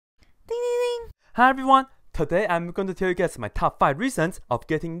Hi everyone! Today I'm going to tell you guys my top 5 reasons of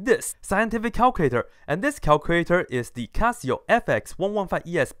getting this scientific calculator. And this calculator is the Casio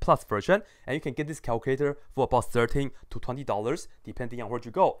fx-115ES Plus version. And you can get this calculator for about $13 to $20 depending on where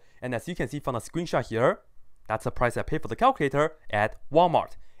you go. And as you can see from the screenshot here, that's the price I paid for the calculator at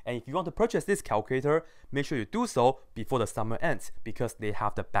Walmart. And if you want to purchase this calculator, make sure you do so before the summer ends because they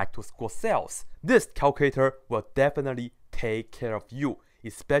have the back to school sales. This calculator will definitely take care of you,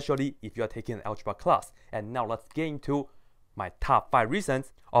 especially if you are taking an algebra class. And now let's get into my top 5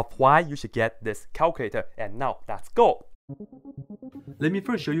 reasons of why you should get this calculator. And now let's go! Let me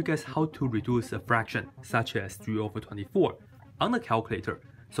first show you guys how to reduce a fraction such as 3/24 on the calculator.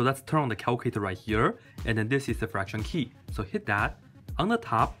 So let's turn on the calculator right here, and then this is the fraction key. So hit that. On the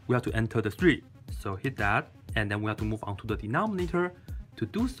top, we have to enter the 3. So hit that, and then we have to move on to the denominator. To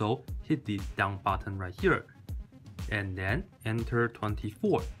do so, hit the down button right here. And then enter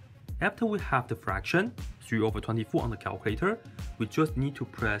 24. After we have the fraction 3/24 on the calculator, we just need to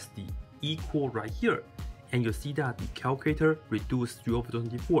press the equal right here, and you'll see that the calculator reduced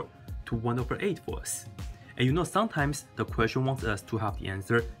 3/24 to 1/8 for us. And you know sometimes the question wants us to have the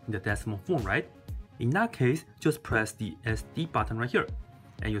answer in the decimal form, right? In that case, just press the SD button right here,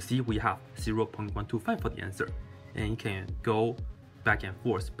 and you'll see we have 0.125 for the answer. And you can go back and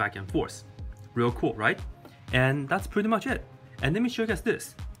forth. Real cool, right? And that's pretty much it. And let me show you guys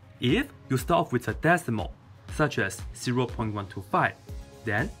this. If you start off with a decimal, such as 0.125,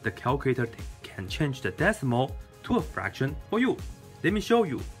 then the calculator can change the decimal to a fraction for you. Let me show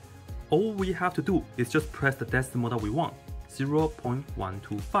you. All we have to do is just press the decimal that we want,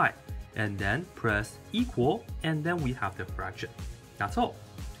 0.125, and then press equal, and then we have the fraction. That's all.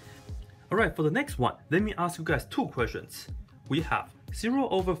 Alright, for the next one, let me ask you guys 2 questions. We have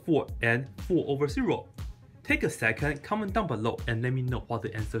 0/4 and 4/0. Take a second, comment down below and let me know what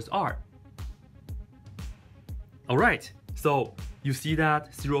the answers are. Alright, so you see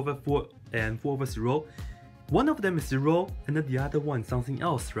that 0/4 and 4/0. One of them is 0 and then the other one is something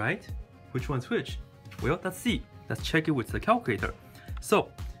else, right? Which one's which? Well, let's see. Let's check it with the calculator.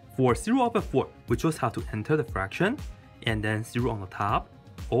 So for 0/4, we just have to enter the fraction and then 0 on the top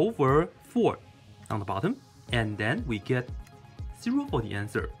over 4 on the bottom, and then we get 0 for the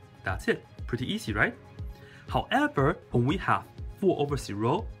answer. That's it. Pretty easy, right? However, when we have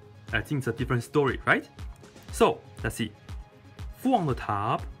 4/0, I think it's a different story, right? So let's see. 4 on the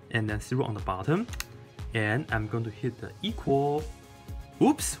top and then 0 on the bottom, and I'm going to hit the equal.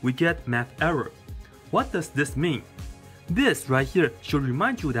 Oops, we get math error. What does this mean? This right here should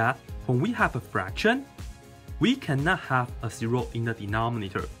remind you that when we have a fraction, we cannot have a 0 in the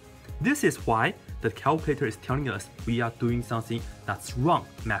denominator. This is why the calculator is telling us we are doing something that's wrong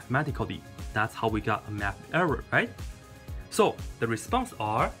mathematically. That's how we got a math error, right? So the response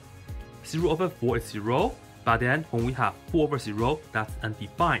are 0/4 is 0, but then when we have 4/0, that's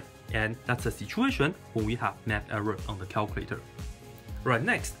undefined. And that's a situation when we have math error on the calculator. Right,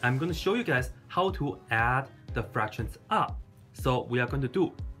 next, I'm going to show you guys how to add the fractions up. So we are going to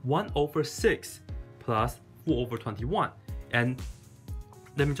do 1/6 plus 4/21. And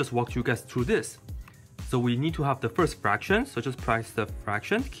let me just walk you guys through this. So we need to have the first fraction, so just press the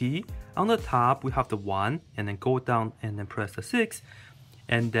fraction key. On the top, we have the 1, and then go down and then press the 6.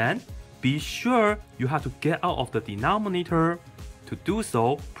 And then be sure you have to get out of the denominator. To do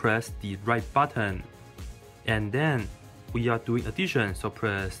so, press the right button. And then we are doing addition, so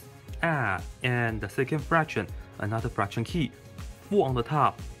press add, and the second fraction, another fraction key, 4 on the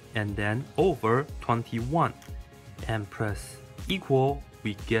top, and then over 21. And press equal,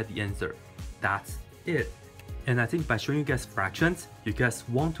 we get the answer. That's it. And I think by showing you guys fractions, you guys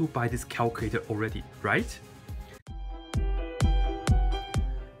want to buy this calculator already, right?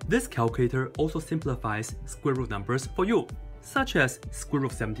 This calculator also simplifies square root numbers for you, such as square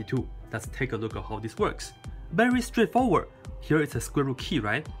root of 72. Let's take a look at how this works. Very straightforward. Here is a square root key,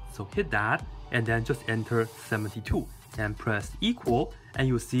 right? So hit that, and then just enter 72 and press equal, and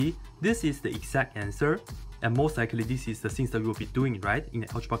you'll see this is the exact answer. And most likely this is the things that you'll be doing, right, in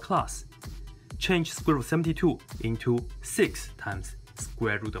the algebra class. Change square root of 72 into 6 times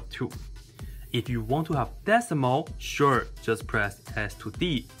square root of 2. If you want to have decimal, sure, just press S to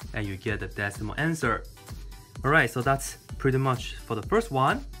D and you get the decimal answer. Alright, so that's pretty much for the first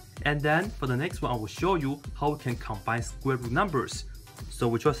one. And then for the next one, I will show you how we can combine square root numbers. So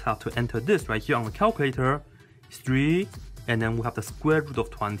we just have to enter this right here on the calculator. It's 3, and then we have the square root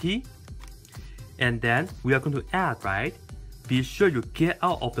of 20. And then we are going to add, right? Be sure you get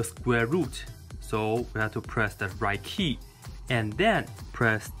out of the square root. So we have to press the right key and then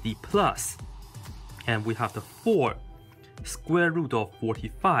press the plus. And we have the 4 square root of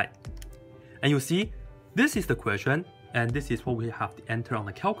 45. And you see, this is the question, and this is what we have to enter on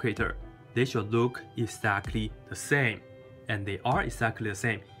the calculator. They should look exactly the same, and they are exactly the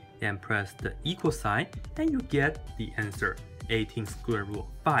same. And press the equal sign, and you get the answer, 18 square root of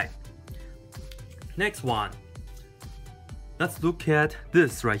 5. Next one, let's look at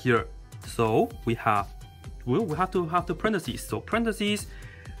this right here. So we have to have the parentheses. So parentheses,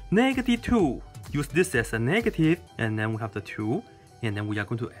 -2. Use this as a negative, and then we have the 2, and then we are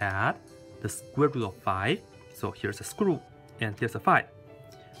going to add the square root of 5. So here's a square root, and here's a 5.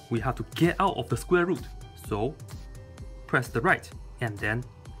 We have to get out of the square root. So press the right, and then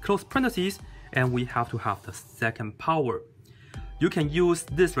close parentheses, and we have to have the second power. You can use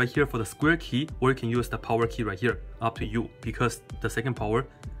this right here for the square key, or you can use the power key right here, up to you, because the second power,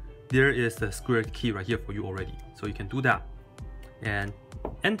 there is the square key right here for you already. So you can do that. And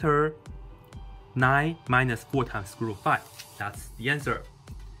enter 9 minus 4 times square root of 5. That's the answer.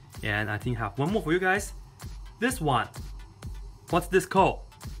 And I think I have one more for you guys. This one, what's this called?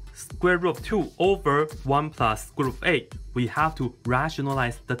 Square root of 2 over 1 plus square root of 8. We have to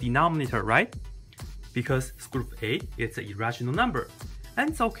rationalize the denominator, right? Because square root of 8 is an irrational number. And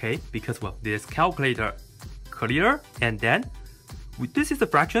it's okay because we have this calculator. Clear? And then, this is the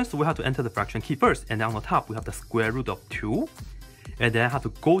fraction, so we have to enter the fraction key first. And then on the top, we have the square root of 2. And then I have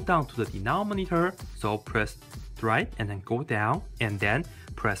to go down to the denominator. So press right, and then go down. And then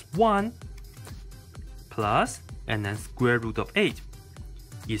press 1 plus, and then square root of 8.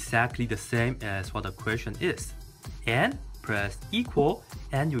 Exactly the same as what the question is. And press equal,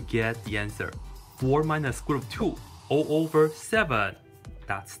 and you get the answer. 4 minus square root of 2 all over 7.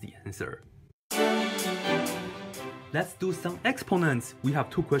 That's the answer. Let's do some exponents. We have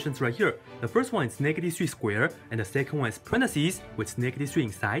two questions right here. The first one is -3 squared, and the second one is parentheses with -3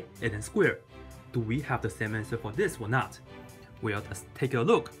 inside and then square. Do we have the same answer for this or not? Well, let's take a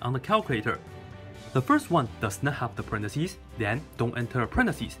look on the calculator. The first one does not have the parentheses, then don't enter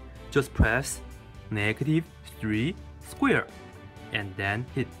parentheses. Just press -3 square, and then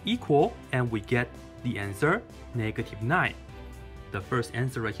hit equal, and we get the answer, -9. The first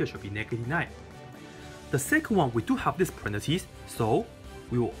answer right here should be -9. The second one, we do have this parentheses, so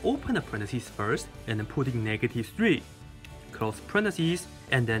we will open the parentheses first, and then put in -3. Close parentheses,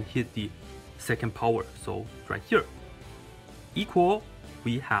 and then hit the second power, so right here. Equal,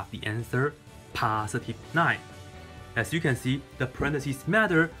 we have the answer, +9. As you can see, the parentheses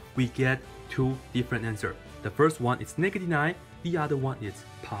matter, we get two different answers. The first one is -9, the other one is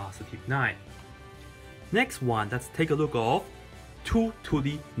 +9. Next one, let's take a look of 2 to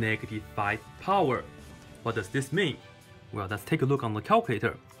the -5 power. What does this mean? Well, let's take a look on the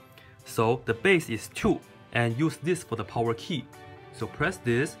calculator. So the base is 2, and use this for the power key. So press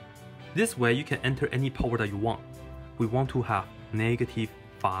this. This way you can enter any power that you want. We want to have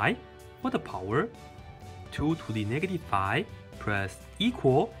 -5 for the power. 2 to the -5, press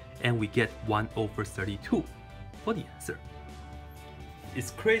equal, and we get 1 over 32 for the answer.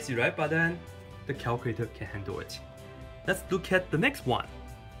 It's crazy, right? But then the calculator can handle it. Let's look at the next one.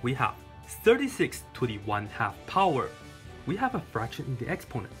 We have 36 to the 1/2 power. We have a fraction in the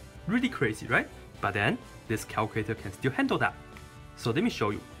exponent. Really crazy, right? But then this calculator can still handle that. So let me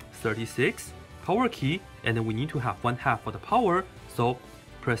show you. 36, power key, and then we need to have 1/2 for the power. So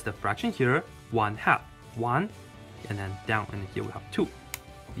press the fraction here, 1/2, 1, and then down, and here we have 2.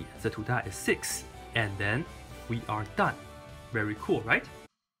 The answer to that is 6. And then we are done. Very cool, right?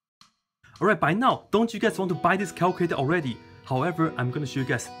 Alright, by now, don't you guys want to buy this calculator already? However, I'm going to show you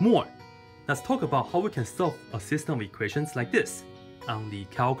guys more. Let's talk about how we can solve a system of equations like this on the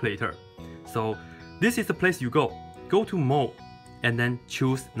calculator. So this is the place you go. Go to Mode, and then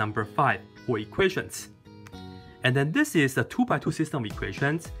choose number 5 for equations. And then this is a 2x2 system of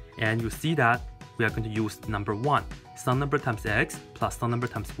equations, and you see that we are going to use number 1. Some number times x plus some number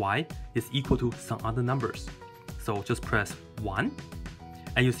times y is equal to some other numbers. So just press 1,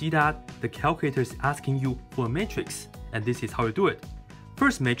 and you see that the calculator is asking you for a matrix, and this is how you do it.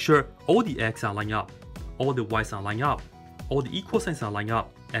 First, make sure all the x are lined up, all the y's are lined up, all the equal signs are lined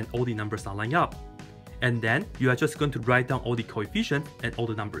up, and all the numbers are lined up. And then you are just going to write down all the coefficients and all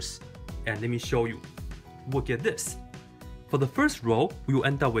the numbers. And let me show you. Look at this. For the first row, we will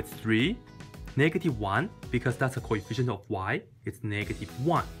end up with 3, -1, because that's a coefficient of y, it's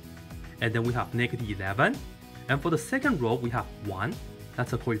 -1. And then we have -11. And for the second row, we have 1,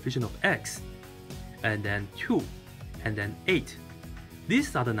 that's a coefficient of x. And then 2, and then 8.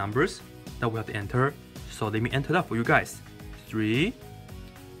 These are the numbers that we have to enter, so let me enter that for you guys. 3,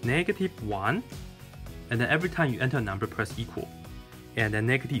 -1, and then every time you enter a number, press equal. And then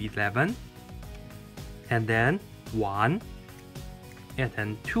 -11, and then 1, and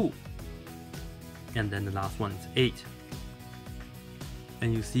then 2. and then the last one is 8.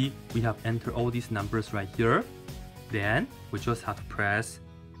 And you see, we have entered all these numbers right here. Then we just have to press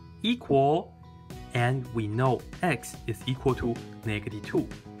equal, and we know x is equal to -2.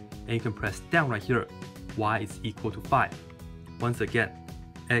 And you can press down right here, y is equal to 5. Once again,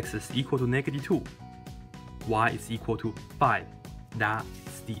 x is equal to -2, y is equal to 5.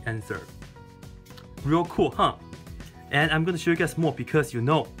 That's the answer. Real cool, huh? And I'm going to show you guys more because you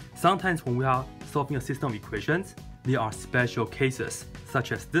know, sometimes when we are solving a system of equations, there are special cases,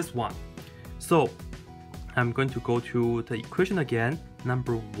 such as this one. So I'm going to go to the equation again,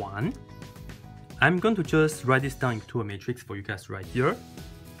 number 1. I'm going to just write this down into a matrix for you guys right here.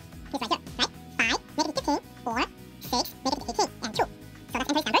 It's right here, right? 5, -15, 4, 6, -18, and 2. So let's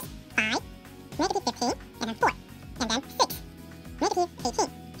enter these numbers. 5, -15, and then 4, and then 6, -18,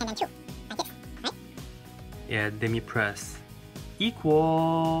 and then 2, like this, right? And let me press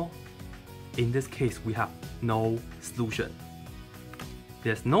equal. In this case, we have no solution.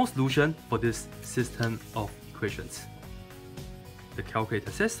 There's no solution for this system of equations. The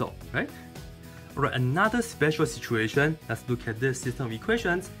calculator says so, right? Alright, another special situation. Let's look at this system of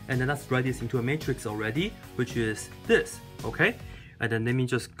equations, and then let's write this into a matrix already, which is this, okay? And then let me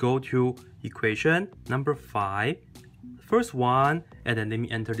just go to equation number 5, first one, and then let me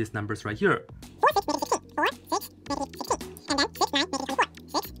enter these numbers right here. 4, 6, -16, 4, 6, -16, and then 6, 9, -24,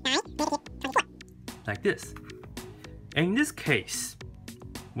 6, 9, -24. Like this. And in this case,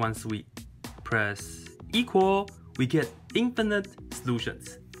 once we press equal, we get infinite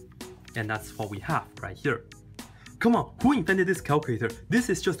solutions. And that's what we have right here. Come on, who invented this calculator? This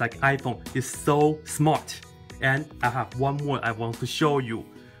is just like iPhone. It's so smart. And I have one more I want to show you.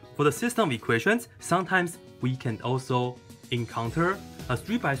 For the system of equations, sometimes we can also encounter a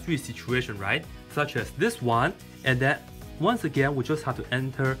 3x3 situation, right? Such as this one. And then once again, we just have to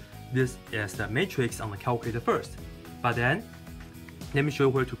enter this as the matrix on the calculator first. But then, let me show you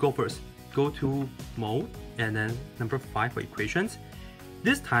where to go first. Go to mode, and then number 5 for equations.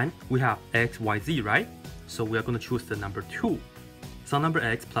 This time, we have x, y, z, right? So we are going to choose the number 2. Some number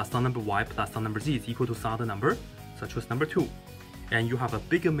x plus some number y plus some number z is equal to some other number. So I choose number 2. And you have a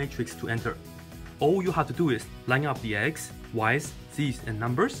bigger matrix to enter. All you have to do is line up the x, y's, z's, and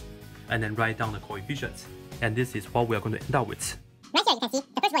numbers, and then write down the coefficients. And this is what we are going to end up with. Right here you can see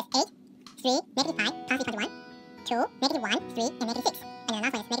the first row is 8, 3, -5, constant 21, 2, -1, 3, and -6. And the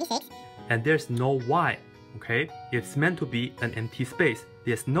last one is -6. And there's no y, okay? It's meant to be an empty space.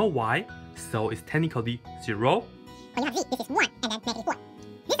 There's no y, so it's technically 0. When you have z, this is 1, and then -4.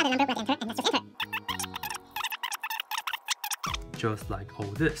 These are the number we have to enter, and let's just enter. Just like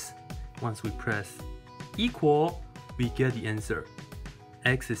all this. Once we press equal, we get the answer.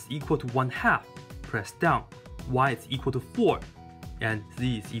 X is equal to 1/2. Press down. Y is equal to 4. And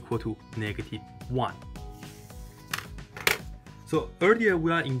z is equal to -1. So earlier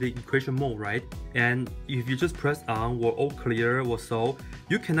we are in the equation mode, right? And if you just press on or all clear or so,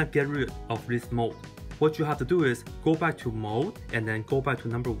 you cannot get rid of this mode. What you have to do is go back to mode and then go back to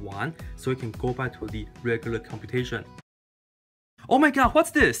number 1 so you can go back to the regular computation. Oh my god,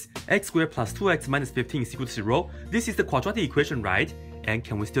 what's this? X squared plus 2x minus 15 is equal to 0. This is the quadratic equation, right? And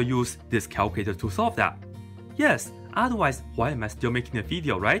can we still use this calculator to solve that? Yes, otherwise why am I still making a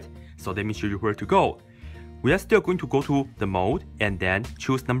video, right? So let me show you where to go. We are still going to go to the mode and then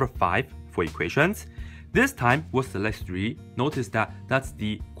choose number 5 for equations. This time we'll select 3. Notice that that's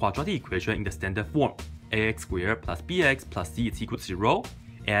the quadratic equation in the standard form. Ax squared plus bx plus c is equal to 0.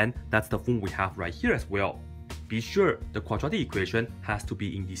 And that's the form we have right here as well. Be sure the quadratic equation has to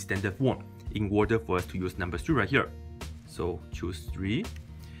be in the standard form in order for us to use number 3 right here. So choose 3.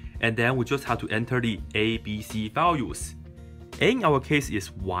 And then we just have to enter the a, b, c values. A in our case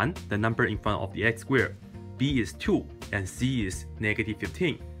is 1, the number in front of the x squared. B is 2, and c is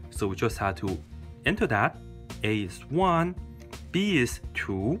 -15. So we just have to enter that. A is 1, B is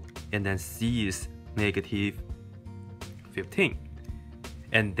 2, and then C is -15.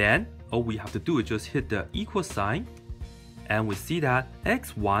 And then all we have to do is just hit the equal sign, and we see that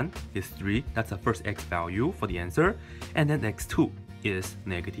x1 is 3, that's the first x value for the answer, and then x2 is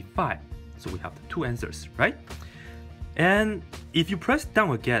 -5. So we have the 2 answers, right? And if you press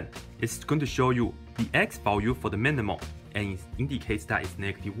down again, it's going to show you the x value for the minimum, and it indicates that it's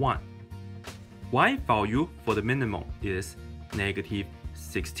 -1. Y value for the minimum is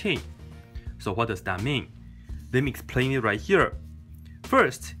 -16. So what does that mean? Let me explain it right here.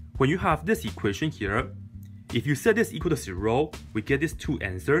 First, when you have this equation here, if you set this equal to 0, we get these 2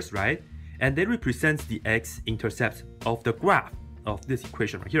 answers, right? And that represents the x-intercept of the graph of this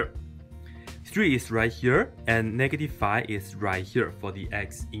equation right here. 3 is right here, and -5 is right here for the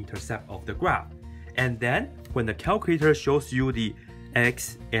x-intercept of the graph. And then when the calculator shows you the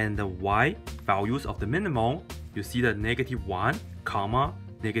x and the y values of the minimum, you see the -1,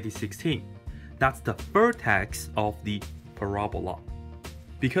 -16. That's the vertex of the parabola.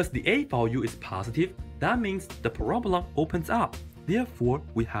 Because the a value is positive, that means the parabola opens up. Therefore,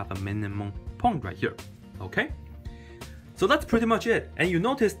 we have a minimum point right here. Okay? So that's pretty much it. And you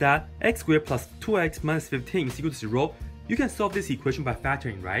notice that x squared plus 2x minus 15 is equal to 0. You can solve this equation by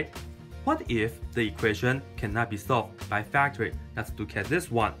factoring, right? What if the equation cannot be solved by factoring? Let's look at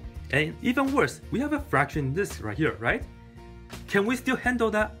this one. And even worse, we have a fraction in this right here, right? Can we still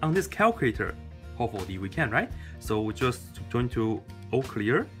handle that on this calculator? Hopefully we can, right? So we're just going to all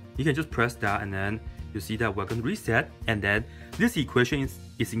clear. You can just press that and then you see that we're going to reset. And then this equation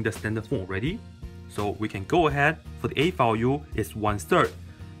is in the standard form already. So we can go ahead. For the a value is 1/3.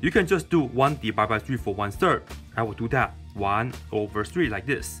 You can just do 1 divided by 3 for 1/3. I will do that. 1/3 like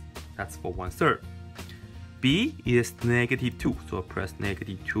this. That's for 1/3. B is -2, so I'll press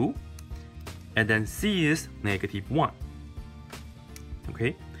 -2. And then C is -1.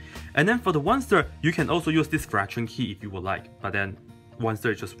 Okay? And then for the 1/3, you can also use this fraction key if you would like. But then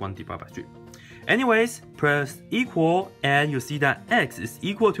 1/3 is just 1 divided by 3. Anyways, press equal and you see that x is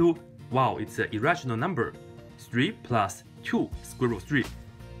equal to, wow, it's an irrational number. 3 plus 2 square root of 3.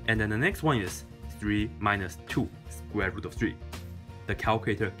 And then the next one is 3 minus 2 square root of 3. The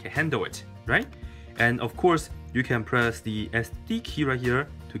calculator can handle it, right? And of course, you can press the SD key right here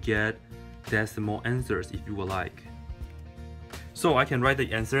to get decimal answers if you would like. So I can write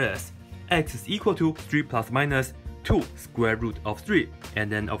the answer as x is equal to 3 plus minus 2 square root of 3.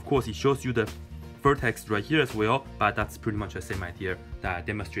 And then of course it shows you the vertex right here as well, but that's pretty much the same idea that I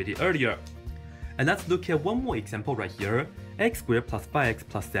demonstrated earlier. And let's look at one more example right here. X squared plus 5x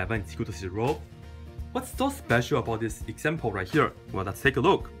plus 7 is equal to 0. What's so special about this example right here? Well, let's take a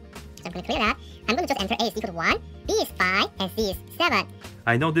look. So I'm going to clear that. I'm going to just enter a is equal to 1, b is 5, and c is 7.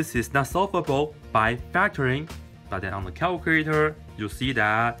 I know this is not solvable by factoring, but then on the calculator, you'll see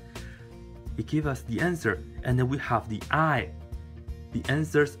that it gives us the answer, and then we have the I. The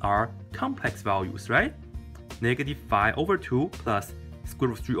answers are complex values, right? -5/2 plus square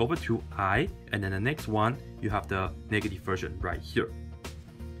root of 3/2i, and then the next one, you have the negative version right here.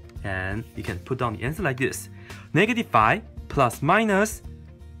 And you can put down the answer like this. -5 plus minus,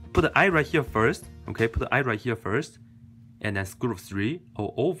 put the I right here first, okay, put the I right here first, and then square root of 3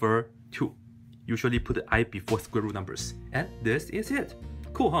 all over 2. Usually put the I before square root numbers. And this is it.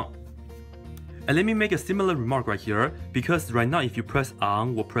 Cool, huh? And let me make a similar remark right here, because right now if you press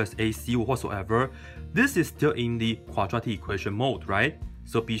on or press AC or whatsoever, this is still in the quadratic equation mode, right?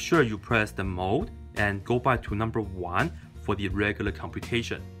 So be sure you press the mode and go back to number 1 for the regular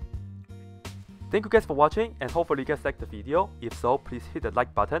computation. Thank you guys for watching, and hopefully you guys liked the video. If so, please hit the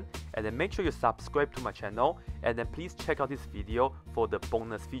like button and then make sure you subscribe to my channel, and then please check out this video for the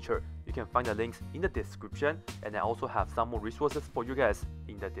bonus feature. You can find the links in the description, and I also have some more resources for you guys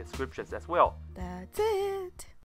in the descriptions as well. That's it.